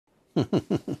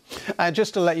And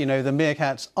just to let you know, the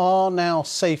meerkats are now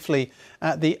safely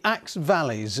at the Axe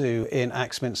Valley Zoo in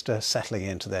Axminster, settling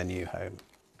into their new home.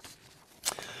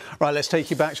 Right, let's take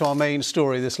you back to our main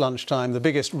story this lunchtime. The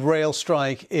biggest rail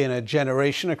strike in a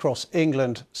generation across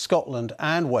England, Scotland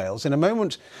and Wales. In a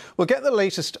moment, we'll get the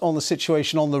latest on the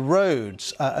situation on the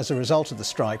roads as a result of the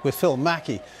strike with Phil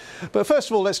Mackey. But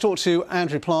first of all, let's talk to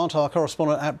Andrew Plant, our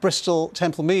correspondent at Bristol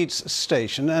Temple Meads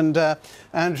station. And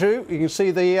Andrew, you can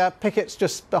see the pickets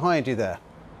just behind you there.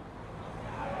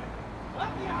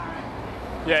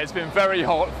 Yeah, it's been very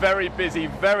hot, very busy,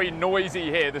 very noisy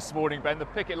here this morning, Ben. The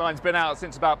picket line's been out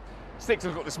since about 6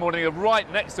 o'clock this morning. They're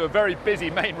right next to a very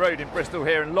busy main road in Bristol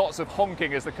here, and lots of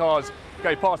honking as the cars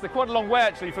go past. They're quite a long way,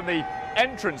 actually, from the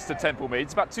entrance to Temple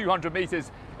Meads, about 200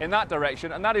 metres in that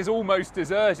direction, and that is almost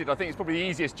deserted. I think it's probably the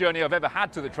easiest journey I've ever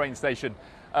had to the train station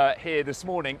here this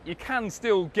morning. You can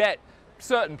still get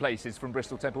certain places from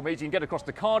Bristol Temple Meads. You can get across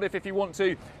to Cardiff if you want to.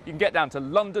 You can get down to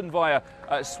London via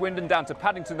Swindon, down to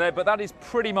Paddington there, but that is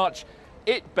pretty much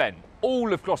it, Ben.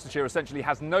 All of Gloucestershire essentially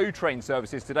has no train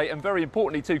services today, and very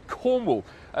importantly too, Cornwall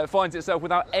finds itself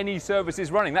without any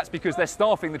services running. That's because they're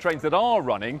staffing the trains that are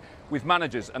running with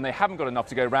managers, and they haven't got enough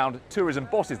to go round. Tourism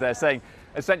bosses there saying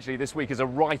essentially this week is a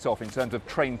write-off in terms of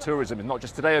train tourism, and not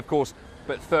just today of course,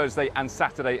 but Thursday and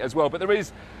Saturday as well. But there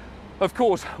is, of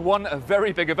course, one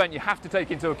very big event you have to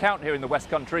take into account here in the West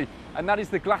Country, and that is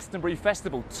the Glastonbury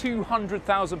Festival.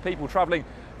 200,000 people travelling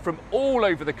from all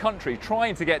over the country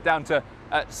trying to get down to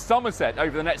Somerset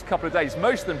over the next couple of days,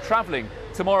 most of them travelling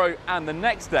tomorrow and the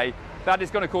next day. That is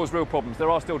going to cause real problems.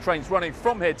 There are still trains running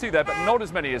from here to there, but not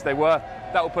as many as they were.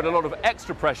 That will put a lot of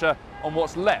extra pressure on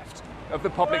what's left of the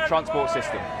public transport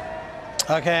system.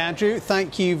 OK, Andrew,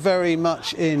 thank you very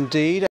much indeed.